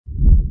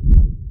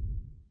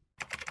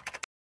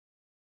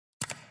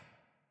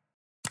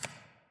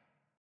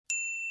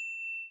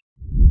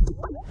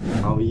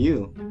How are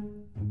you?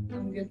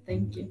 I'm good,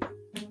 thank you.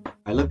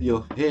 I love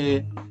your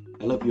hair.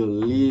 I love your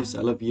lips.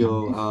 I love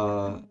your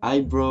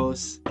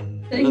eyebrows.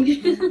 Thank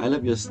you. I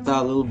love your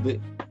style a little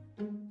bit.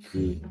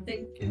 Yeah.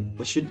 Thank you.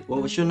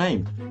 What was your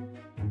name?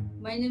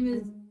 My name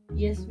is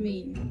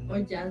Yasmin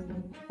or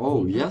Jasmine.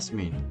 Oh,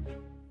 Yasmin.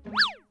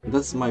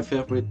 That's my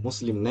favorite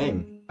Muslim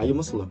name. Are you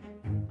Muslim?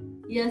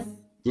 Yes.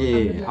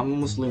 Yeah, I'm a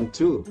Muslim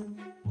too.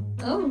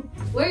 Oh,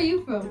 where are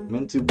you from?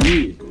 Meant to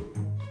be.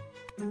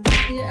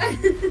 Yeah.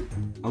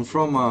 I'm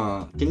from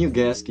can you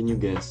guess?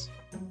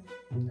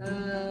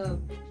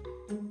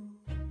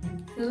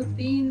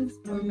 Philippines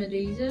or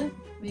Malaysia,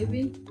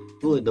 maybe?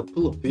 The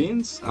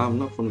Philippines? I'm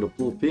not from the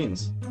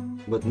Philippines,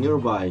 but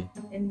nearby.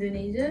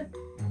 Indonesia?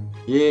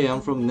 Yeah,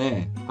 I'm from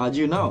there. How do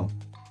you know?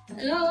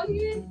 Oh,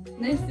 okay.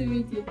 Nice to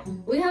meet you.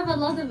 We have a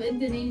lot of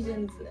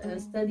Indonesians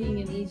studying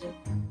in Egypt.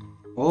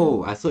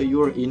 Oh, I thought you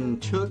were in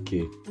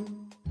Turkey.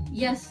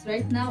 Yes,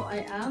 right now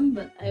I am,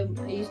 but I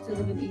used to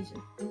live in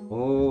Egypt.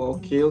 Oh,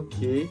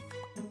 okay.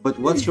 But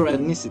what's your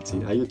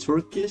ethnicity? Are you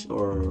Turkish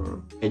or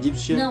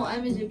Egyptian? No,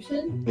 I'm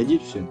Egyptian.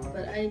 Egyptian.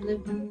 But I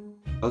live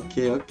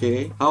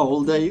Okay. How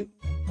old are you?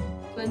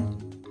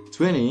 20.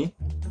 20?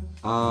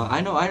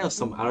 I know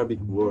some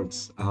Arabic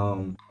words.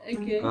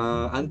 Okay.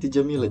 Anti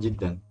Jamila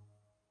Jiddan.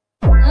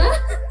 That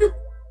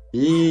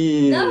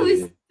Yeah.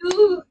 was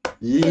too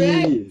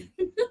Yeah.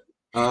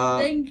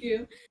 Thank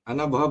you.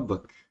 Ana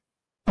bahabbak.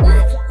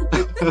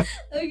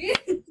 Okay.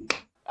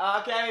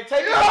 Okay,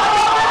 take it.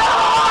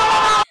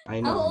 I How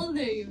know. old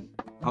are you?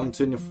 I'm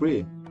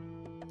 23.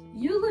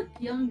 You look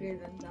younger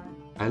than that.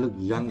 I look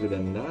younger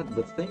than that,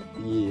 but thank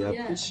you. I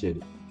Yeah. appreciate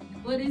it.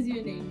 What is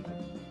your name?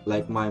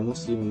 Like my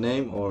Muslim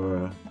name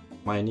or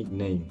my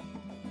nickname?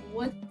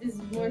 What is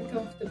more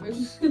comfortable?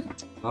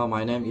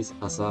 My name is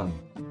Hassan.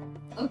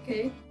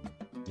 Okay.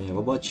 Yeah,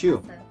 what about you?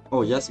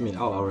 Oh, Yasmin.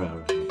 Oh,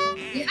 alright.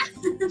 Yeah.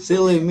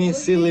 Silly me.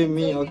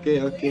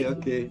 Okay.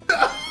 Okay.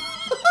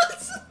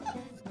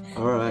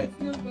 Alright.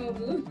 That's no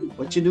problem.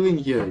 What you doing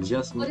here, What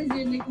Yasmin? is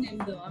your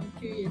nickname though? I'm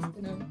curious to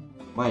know.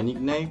 My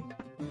nickname?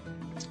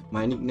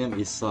 My nickname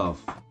is Safz.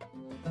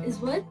 Is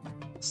what?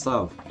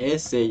 Safz.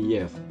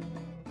 S-A-F.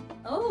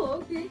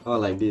 Oh, okay. Oh,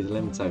 like this.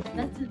 Let me type.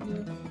 That's a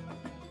new.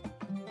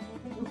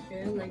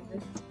 Okay, I like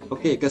this.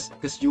 Okay, cause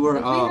you were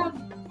But we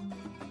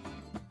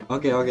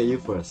have, Okay, you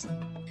first.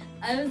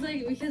 I was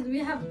like, because we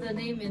have the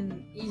name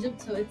in Egypt,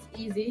 so it's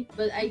easy.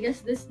 But I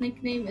guess this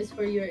nickname is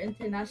for your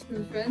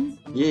international friends.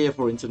 Yeah,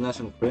 for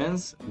international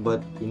friends. But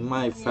in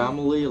my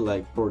family,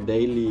 like for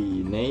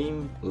daily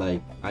name,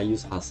 like I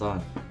use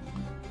Hassan.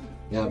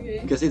 Yeah, Okay.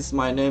 because it's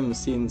my name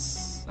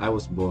since I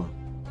was born.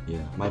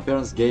 Yeah, my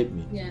parents gave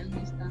me. Yeah, I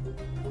understand.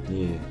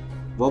 Yeah.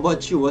 What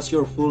about you? What's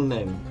your full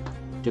name?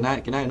 Can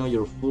I know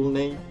your full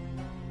name?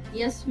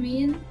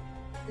 Yasmin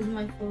is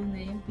my full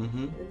name.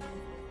 Mm-hmm.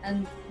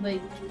 And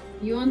like,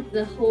 you want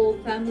the whole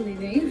family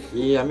name?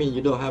 Yeah, I mean you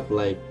don't have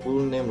like full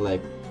name,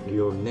 like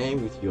your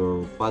name with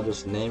your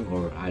father's name,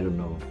 or I don't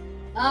know.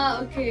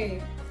 Ah, okay.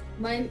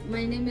 My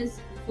name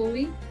is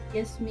Fully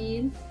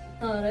Yasmin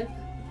Tarek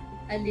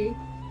Ali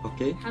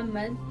Okay.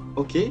 Hamad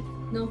Okay.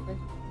 Nofel.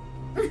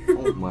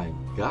 Oh my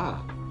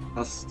God,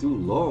 that's too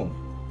long.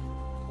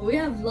 We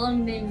have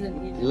long names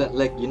in Egypt.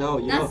 Like you know,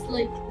 That's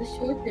like the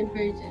shorter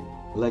version.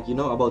 like you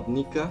know about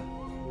Nika.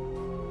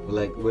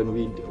 Like when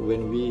we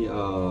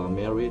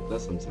married, that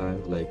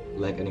sometimes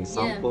like an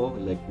example,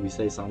 like we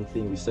say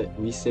something,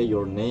 we say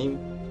your name.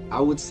 I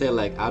would say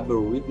like I bear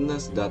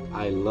witness that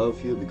I love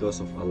you because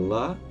of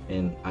Allah,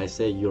 and I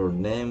say your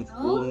name,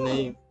 full Oh.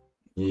 name.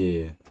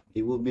 Yeah,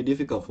 it will be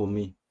difficult for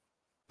me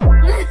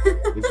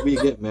if we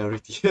get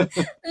married.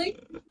 Like,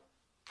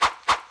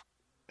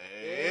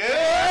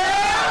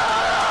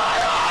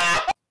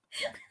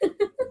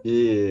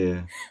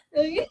 Yeah.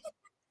 okay.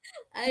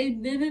 I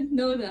didn't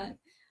know that.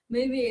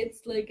 Maybe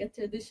it's like a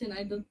tradition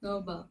I don't know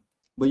about.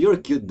 But you're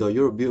cute though.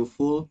 You're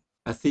beautiful.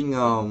 I think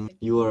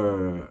you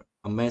are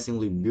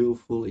amazingly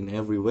beautiful in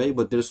every way.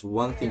 But there's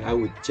one thing I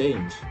would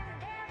change.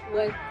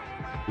 What?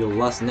 Your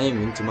last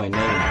name into my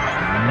name.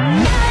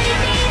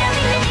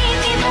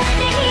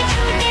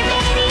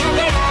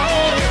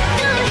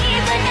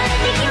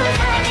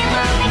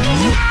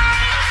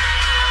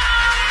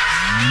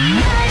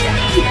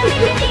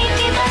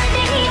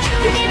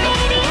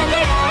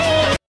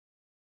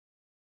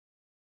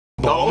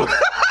 Bomb.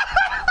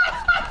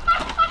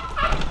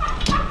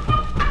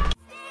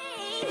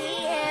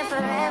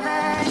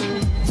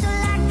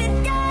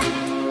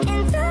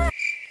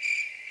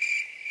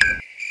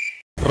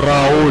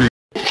 Raul.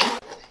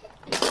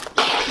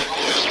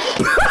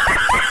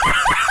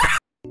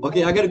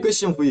 Okay, I got a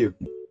question for you.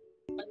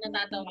 Ba't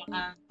natatawa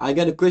ka? I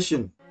got a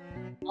question.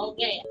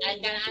 Okay,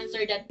 I'm gonna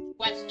answer that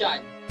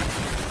question.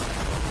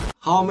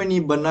 How many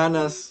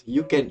bananas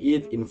you can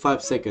eat in 5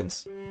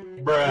 seconds?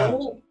 Bruh.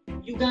 Oh,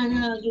 you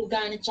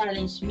gonna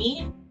challenge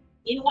me?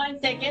 In 1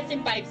 second,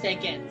 in 5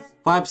 seconds.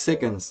 5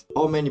 seconds.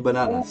 How many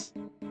bananas?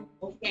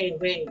 Okay,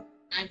 wait.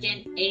 I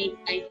think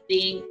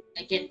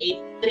I can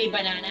eat 3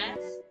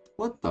 bananas.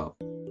 What the?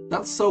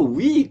 That's so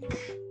weak.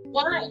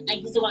 Why?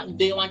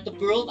 Do you want to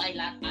prove I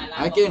love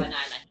I can- banana?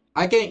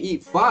 I can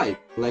eat 5,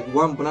 like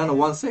 1 banana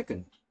 1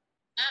 second.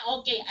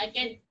 Okay, I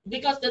can,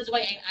 because that's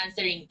why I'm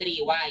answering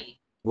 3. Why?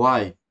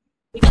 Why?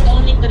 Because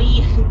only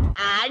 3.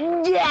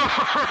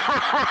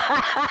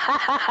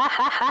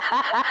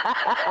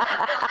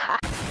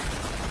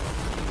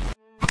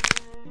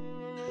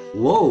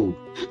 Whoa.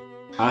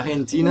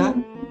 Argentina,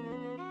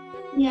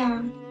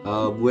 Yeah.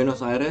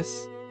 Buenos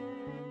Aires.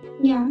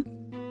 Yeah.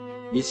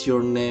 Is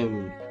your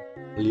name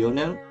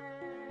Lionel?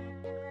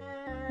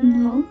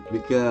 No.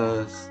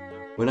 Because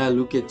when I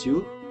look at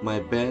you, my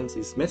pants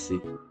is messy.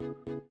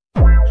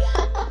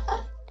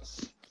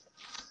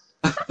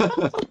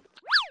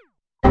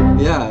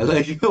 Yeah,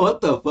 like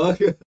what the fuck?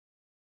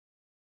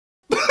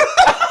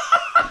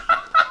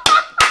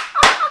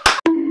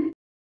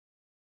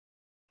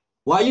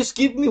 Why you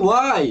skip me?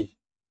 Why?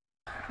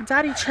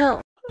 Daddy,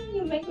 chill.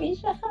 You make me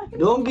shy.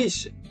 Don't be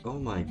shy. Oh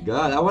my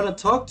god, I wanna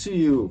talk to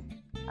you.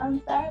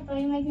 I'm sorry, but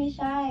you make me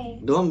shy.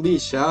 Don't be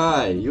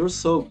shy. You're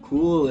so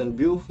cool and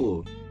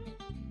beautiful.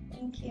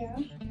 Thank you.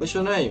 What's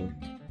your name?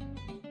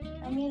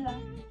 Camila.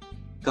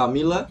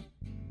 Camila?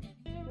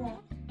 Yeah.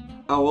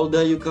 How old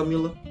are you,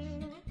 Camila?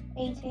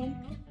 18.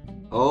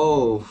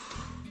 Oh,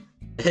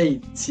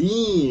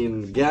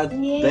 18. God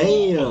Yeah.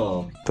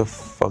 damn. The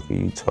fuck are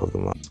you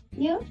talking about?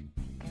 You?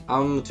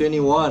 I'm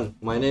 21.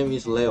 My name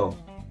is Leo.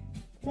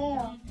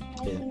 Leo.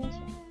 Nice Yeah. to meet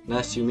you.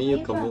 Nice to meet you,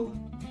 Where you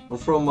Camila. I'm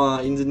from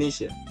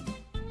Indonesia.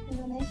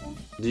 Indonesia?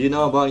 Do you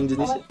know about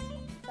Indonesia?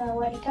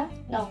 Sawadika?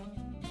 No.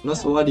 No,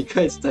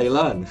 Sawadika, it's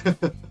Thailand.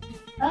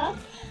 Uh-huh.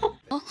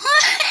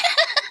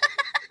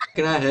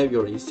 Can I have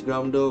your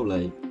Instagram though?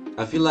 Like,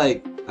 I feel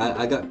like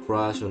I got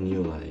crush on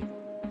you. Like,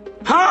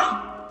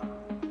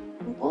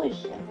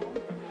 Bullshit.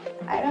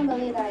 I don't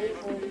believe that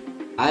easily.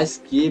 I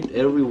skipped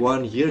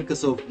everyone here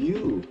because of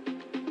you.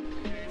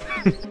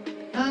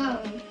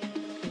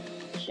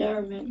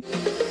 Sure, man.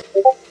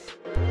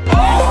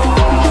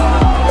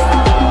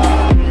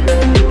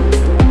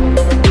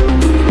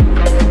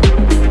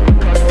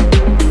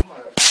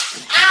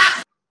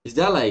 Is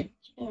that like,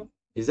 Sure.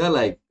 is that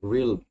like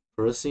real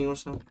person or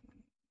something?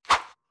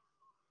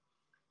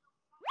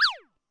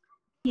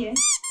 Yeah.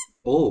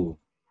 Oh,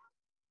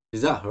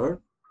 is that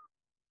her?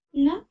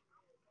 No?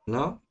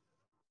 No?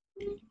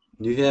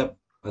 Do you have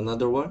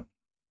another one?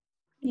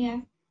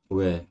 Yeah.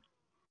 Where?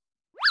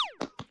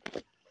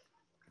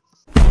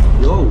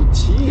 Yo,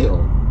 chill.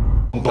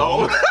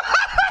 No.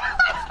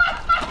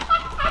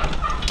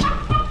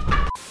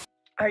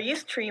 Are you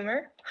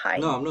streamer? Hi.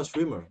 No, I'm not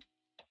streamer.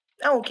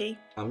 Oh, okay.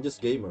 I'm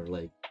just gamer.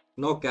 Like,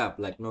 no cap,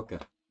 like no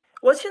cap.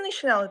 What's your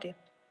nationality?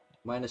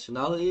 My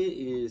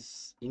nationality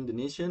is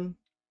Indonesian.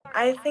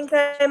 I think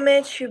I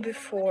met you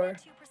before.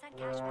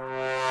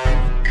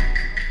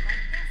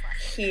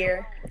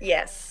 Here,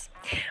 yes.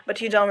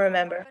 But you don't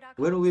remember.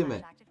 When we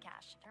met?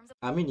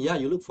 I mean, yeah,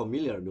 you look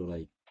familiar though.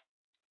 Like,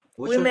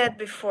 what's We your... met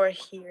before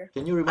here.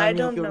 Can you I remind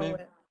me of don't your know name?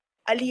 it.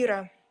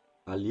 Alira.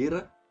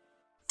 Alira?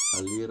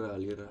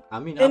 Alira. I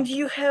mean, And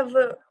you have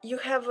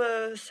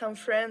some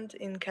friend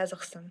in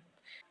Kazakhstan.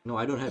 no,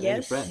 I don't have any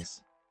Yes?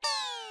 friends.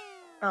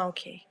 Ah,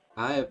 okay.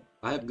 I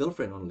have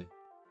girlfriend only,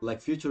 like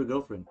future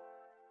girlfriend.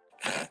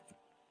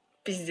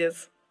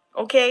 Пиздец.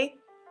 Okay.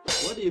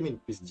 What do you mean,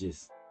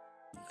 pizjis?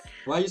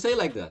 Why you say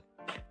like that?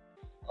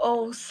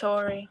 Oh,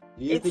 sorry.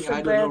 Do you It's think a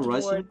I don't know bad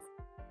Russian? word.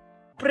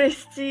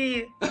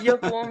 Прости, я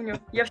помню.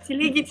 Я в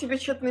телеге тебе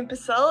что-то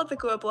написала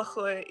такое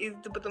плохое, и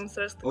ты потом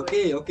сразу такой...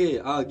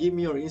 Okay. Give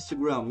me your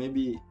Instagram,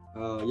 maybe.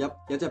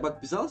 Я тебя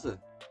подписался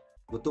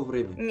в то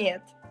время?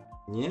 Нет,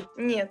 Нет?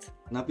 нет.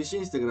 Напиши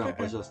Instagram,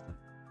 пожалуйста.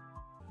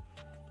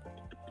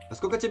 А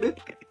сколько тебе?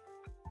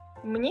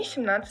 Мне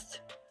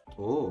 17.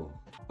 О,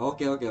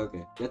 окей.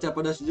 Я тебя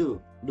подожду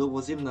до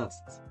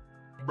 18.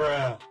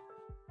 Bruh.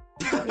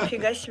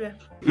 Нифига себе.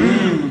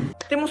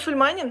 Ты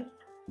мусульманин?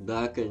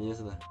 Да,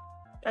 конечно.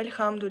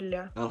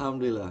 Альхамдулилля.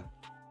 Alhamdulillah.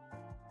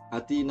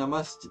 А ты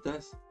намаз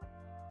читаешь?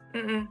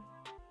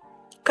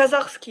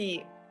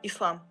 Казахский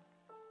ислам.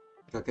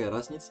 Какая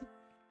разница?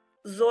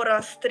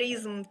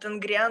 Зороастризм,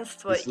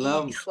 тенгрианство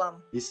Ислам. и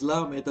ислам.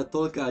 Ислам это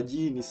только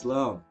один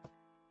ислам.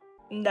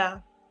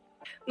 Да.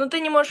 Но ты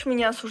не можешь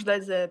меня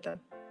осуждать за это.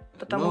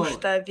 Потому Но,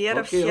 что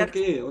вера всех...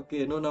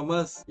 Окей, но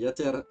намаз, я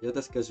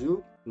тебе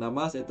скажу,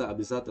 намаз это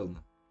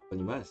обязательно,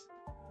 понимаешь?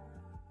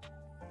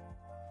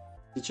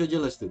 Ты что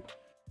делаешь тут?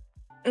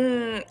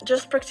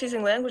 Just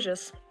practicing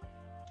languages.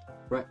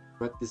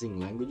 Practicing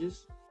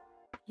languages?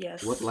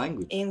 Yes. What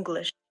language?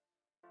 English.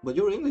 But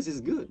your English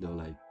is good though,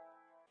 like.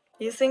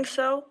 You think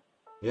so?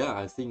 Yeah,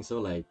 I think so,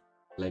 like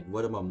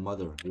what about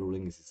mother? Your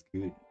English is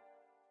good.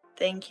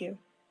 Thank you.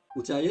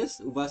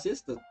 У вас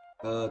есть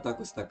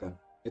такой стакан?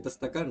 Это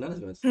стакан, да,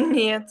 называется?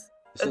 Нет.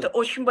 Что- Это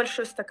очень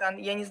большой стакан.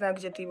 Я не знаю,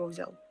 где ты его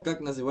взял. Как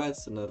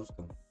называется на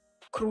русском?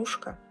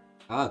 Кружка.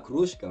 А,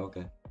 кружка,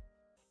 окей.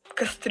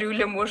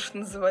 Кастрюля можешь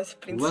называть, в У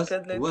принципе,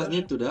 одно и вас то же.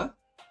 нету, да?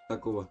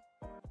 Такого?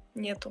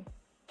 Нету.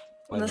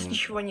 У нас Понятно.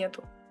 ничего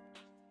нету.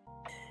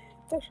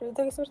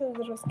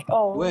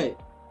 Oh. Wait,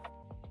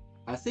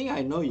 I think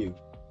I know you.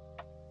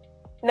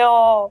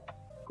 No.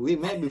 We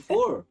met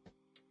before.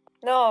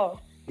 No.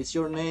 Is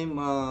your name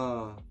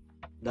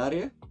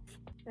Daria?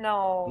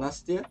 No.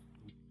 Nastya?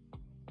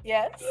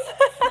 Yes.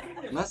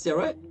 Nastya,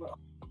 right?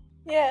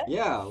 Yeah.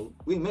 Yeah,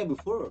 we met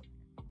before.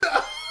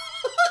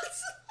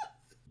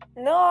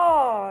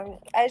 No,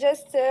 I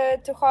just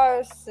 2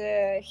 hours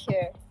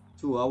here.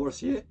 2 hours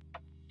here?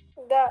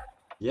 Да.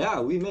 Yeah,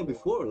 we met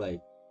before.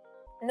 Like,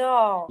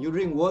 No. you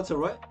drink water,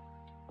 right?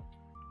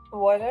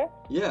 Water?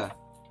 Yeah.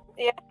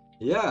 Yeah.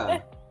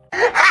 Yeah.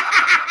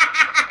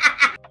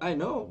 I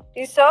know.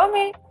 You saw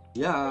me?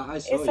 Yeah, I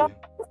saw You saw you.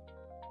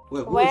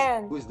 Wait,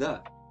 When? who's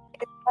that?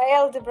 It's my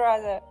elder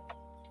brother.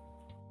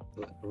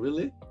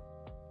 Really?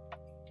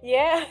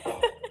 Yeah.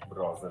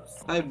 Brothers.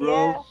 Hi, bro.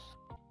 Yeah.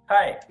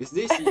 Hi. Is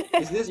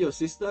this your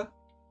sister?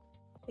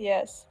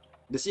 Yes.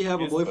 Does she have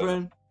a Yes,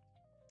 boyfriend?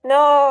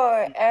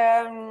 No,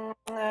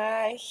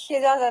 he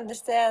don't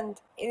understand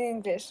in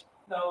English.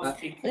 No,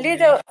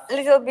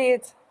 Little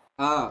bit.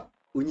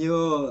 У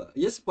нее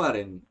есть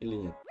парень или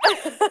нет?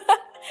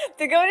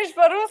 Ты говоришь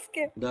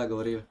по-русски? Да,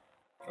 говорю.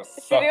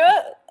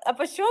 Серьезно? А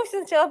почему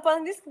все сначала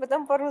по-английски,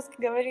 потом по-русски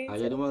А я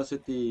говорите? думал, что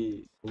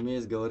ты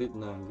умеешь говорить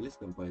на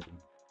английском, поэтому.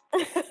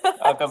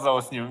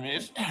 Оказалось, не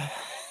умеешь.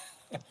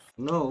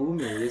 Но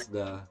умеешь,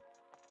 да.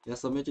 Я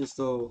заметил,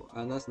 что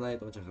она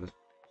знает очень хорошо.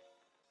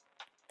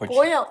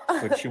 Понял?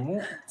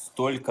 Почему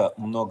столько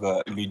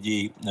много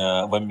людей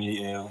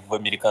в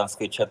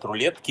американской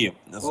чат-рулетке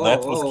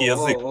знают русский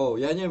язык?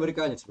 Я не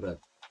американец, брат.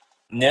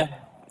 Не?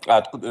 А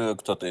откуда,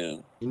 кто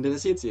ты?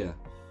 Индонезия.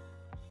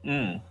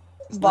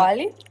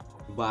 Бали?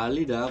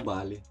 Бали, да,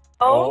 Бали.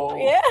 Oh,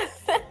 yeah.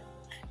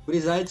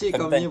 Приезжайте ко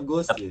Когда- мне в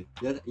гости.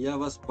 Я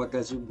вас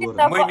покажу город.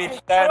 Мы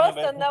мечтаем об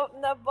Просто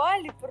этом. на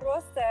Бали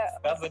просто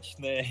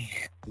Сказочное.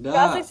 Да,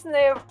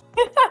 сказочные.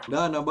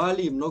 да, на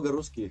Бали много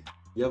русских.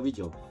 Я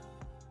видел.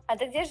 А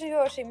ты где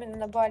живешь именно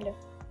на Бали?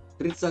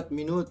 30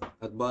 минут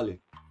от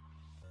Бали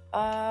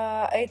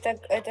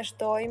Это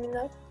что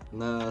именно?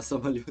 на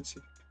самолете.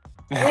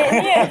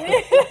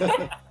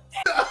 Не.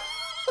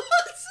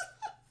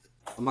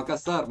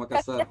 Макасар.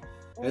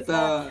 Не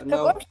Это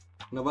знаю.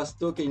 на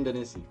востоке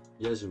Индонезии.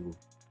 Я живу.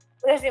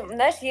 Подожди,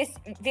 знаешь, есть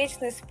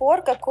вечный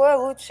спор, какой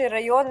лучший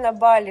район на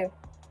Бали.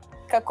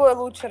 Какой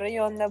лучший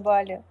район на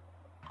Бали?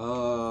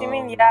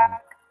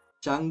 Семенья.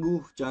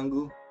 Чангу.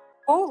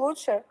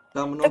 Лучше.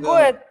 Там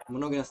Такое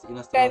много такое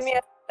иностранцев.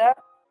 место, да?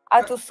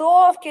 А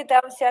тусовки,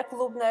 там вся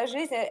клубная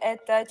жизнь,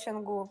 это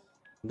Чангу,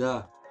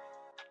 Да.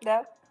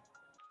 да?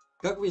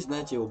 Как вы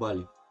знаете о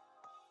Бали?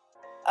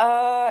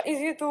 Из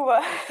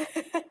Ютуба.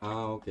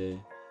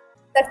 Окей.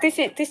 Так, ты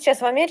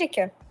сейчас в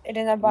Америке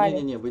или на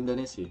Бали? Не, в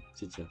Индонезии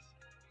сейчас.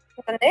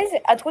 В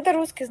Индонезии? Откуда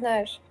русский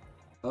знаешь?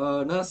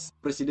 Наш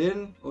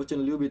президент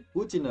очень любит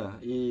Путина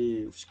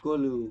и в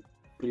школу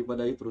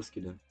преподает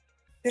русский, да.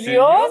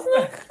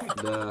 Серьезно?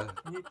 Да.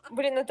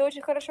 Блин, ну ты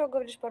очень хорошо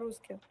говоришь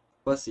по-русски.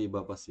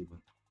 Спасибо.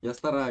 Я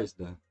стараюсь,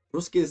 да.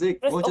 Русский язык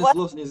Просто очень у вас-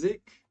 сложный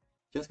язык.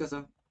 Сейчас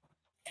сказал.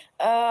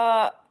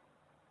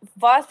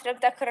 Вас прям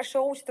так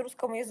хорошо учат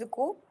русскому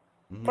языку.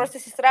 Мгм. Просто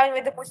если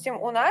сравнивать, допустим,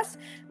 у нас,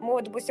 мы,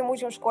 вот, допустим,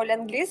 учим в школе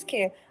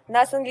английский,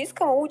 нас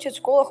английскому учат в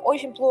школах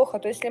очень плохо.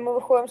 То есть, если мы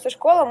выходим со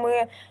школы,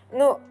 мы,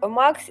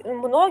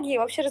 многие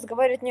вообще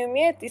разговаривать не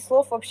умеют и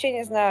слов вообще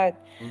не знают.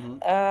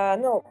 Мгм.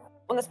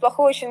 У нас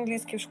плохой очень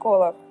английский в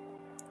школах.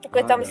 Только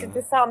там, Да. если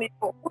ты сам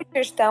его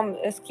учишь, там,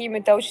 с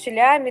какими-то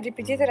учителями,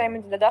 репетиторами,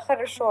 да,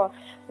 хорошо,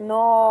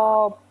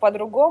 но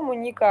по-другому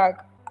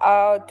никак.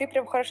 А ты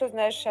прям хорошо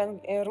знаешь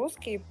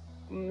русский,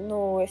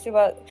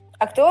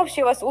 А кто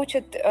вообще вас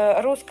учит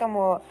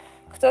русскому?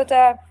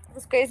 Кто-то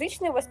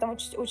русскоязычный у вас там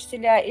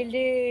учителя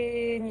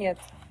или нет?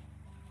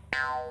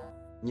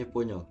 Не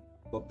понял.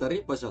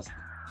 Повтори, пожалуйста.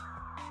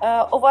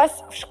 У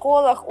вас в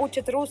школах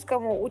учат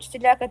русскому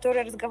учителя,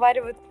 которые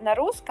разговаривают на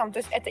русском, то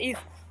есть это их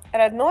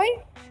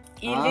родной?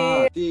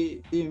 Или...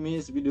 Ты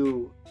имеешь в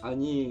виду,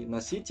 они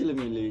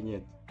носителями или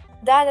нет?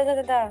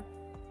 Да.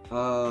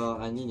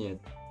 Они нет.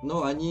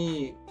 Но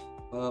они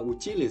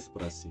учились в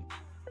России.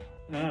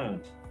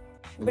 Блин,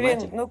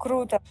 Понимаете? ну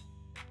круто.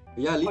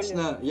 Я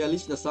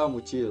лично сам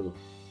учил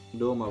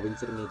дома в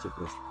интернете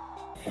просто.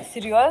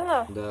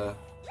 Серьезно? Да.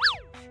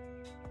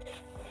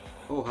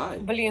 О, хай.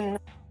 Блин.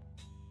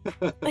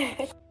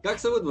 Как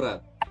зовут,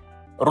 брат?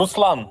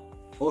 Руслан.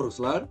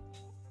 Руслан?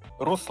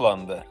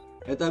 Руслан, да.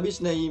 Это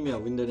обычное имя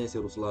в Индонезии,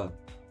 Руслан.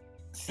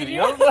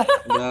 Серьезно?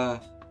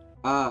 Да.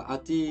 А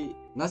ты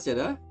Настя,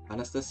 да?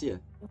 Анастасия?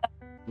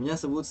 Меня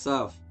зовут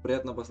Саф.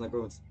 Приятно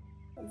познакомиться.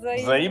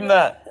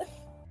 Взаимно.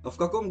 А в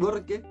каком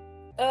городе?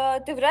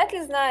 Ты вряд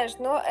ли знаешь,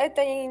 но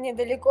это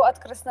недалеко от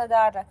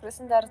Краснодара.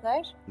 Краснодар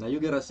знаешь? На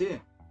юге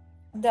России?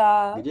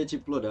 Да. Где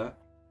тепло, да?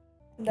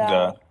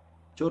 Да.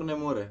 Черное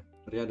море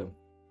рядом.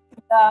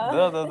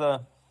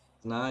 Да.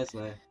 Знаю.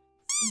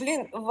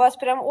 Блин, вас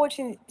прям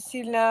очень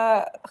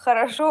сильно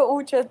хорошо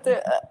учат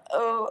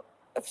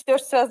все,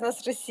 что связано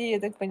с Россией, я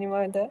так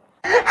понимаю, да?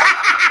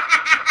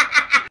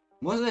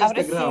 Можно А в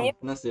Инстаграм, России?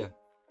 Настя?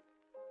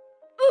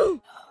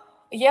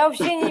 Я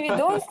вообще не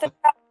веду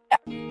Инстаграм.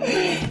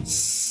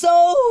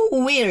 So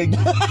weird.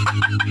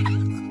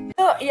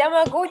 Ну, я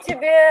могу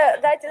тебе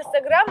дать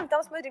Инстаграм, но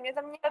там, смотри, у меня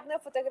там ни одной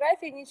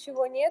фотографии,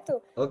 ничего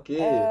нету. Окей.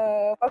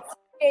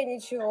 Вообще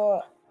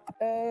ничего.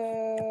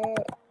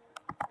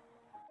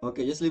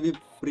 Окей, если вы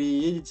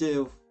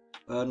приедете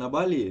на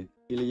Бали,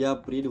 или я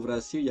приеду в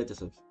Россию, я тебя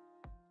сообщу.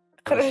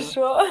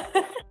 Хорошо.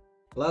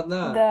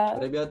 Ладно, Да.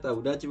 ребята,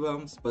 удачи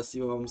вам,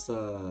 спасибо вам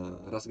за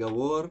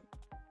разговор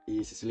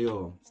и счастливо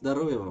вам.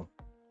 Здоровья вам.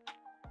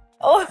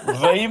 О,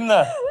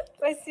 Взаимно.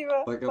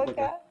 спасибо.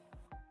 Пока-пока.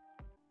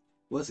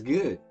 What's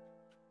good?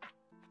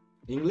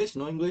 English?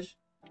 No English?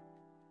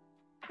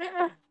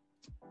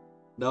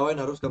 Давай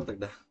на русском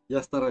тогда.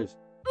 Я стараюсь.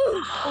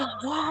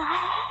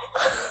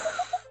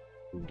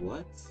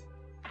 What?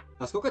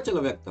 А сколько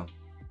человек там?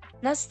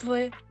 Нас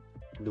двое.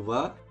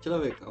 2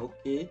 человека,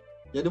 окей.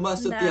 Я думал,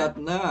 что ты Да.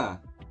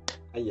 одна.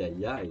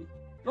 Ай-яй-яй.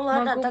 Ну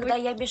ладно, Могу тогда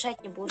быть. я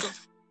бежать не буду.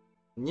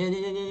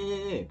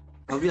 Не-не-не-не-не-не.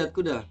 А вы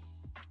откуда?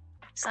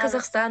 С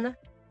Казахстана.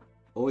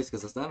 Ой, из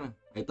Казахстана.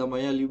 Это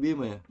моя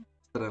любимая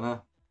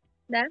страна.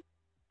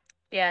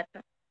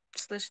 Приятно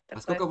слышать А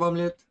такое. сколько вам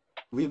лет?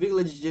 Вы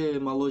выглядите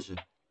моложе.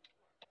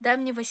 Да,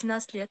 мне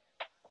 18 лет.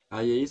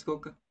 А ей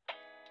сколько?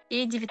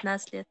 И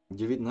 19 лет.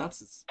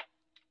 19?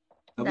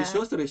 А вы Да.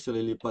 сестры, что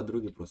ли, или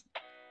подруги просто?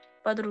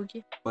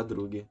 Подруги.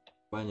 Подруги.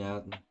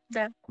 Понятно.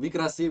 Да. Вы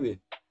красивые.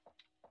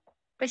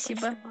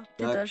 Спасибо.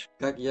 Ты Так, тоже.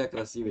 как я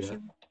красивый, а?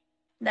 Спасибо.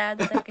 Да,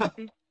 как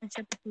ты.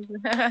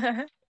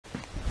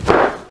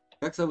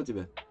 Как зовут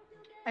тебя?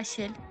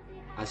 Осель.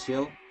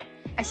 Ашел?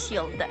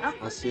 Осел, да.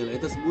 Ашел.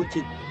 Это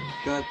звучит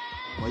как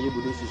мою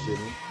будущую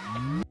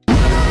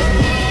жену.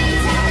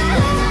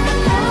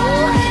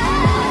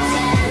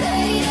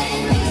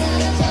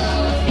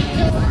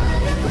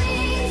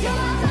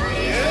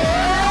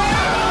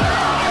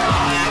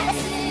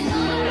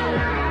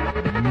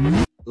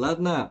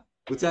 Ладно,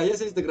 у тебя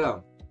есть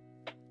Инстаграм?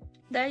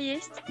 Да,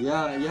 есть.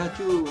 Я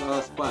хочу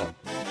спать.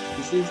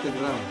 Пиши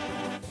Инстаграм.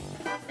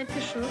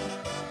 Напишу.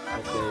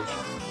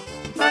 Окей.